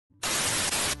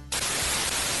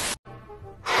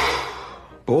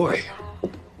Boy,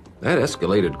 that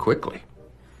escalated quickly.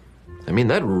 I mean,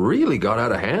 that really got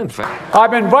out of hand fast. I've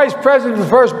been vice president of the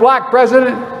first black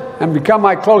president and become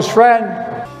my close friend.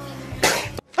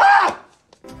 Ah!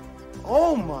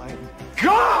 Oh my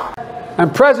God!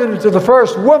 And president of the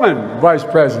first woman vice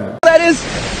president.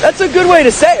 That's a good way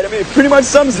to say it. I mean, it pretty much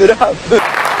sums it up.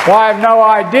 Well, I have no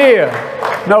idea,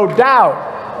 no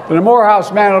doubt, that a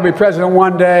Morehouse man will be president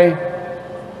one day,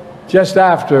 just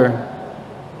after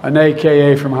an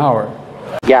AKA from Howard.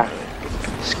 Yeah,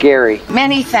 scary.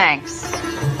 Many thanks.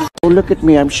 Oh, look at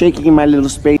me, I'm shaking in my little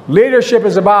space. Leadership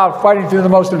is about fighting through the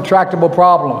most intractable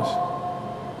problems.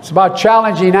 It's about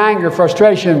challenging anger,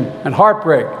 frustration, and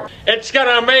heartbreak. It's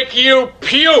gonna make you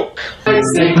puke! Why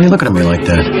are you looking at me like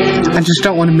that? I just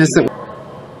don't want to miss it.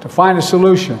 To find a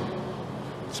solution.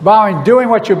 It's about doing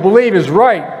what you believe is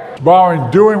right. It's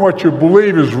about doing what you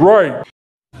believe is right.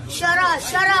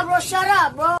 Shut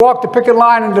up, bro. Walk the picket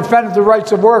line and defend the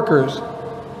rights of workers.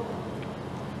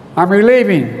 I'm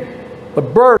relieving the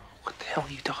burden. What the hell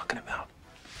are you talking about?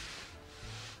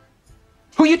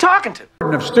 Who are you talking to?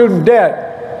 Of student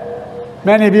debt.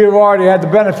 Many of you have already had the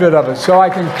benefit of it, so I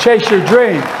can chase your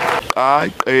dream.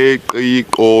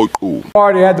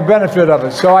 Already had the benefit of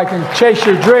it, so I can chase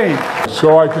your dream.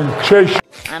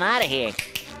 I'm out of here.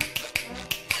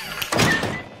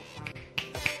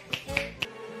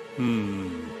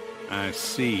 I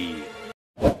see.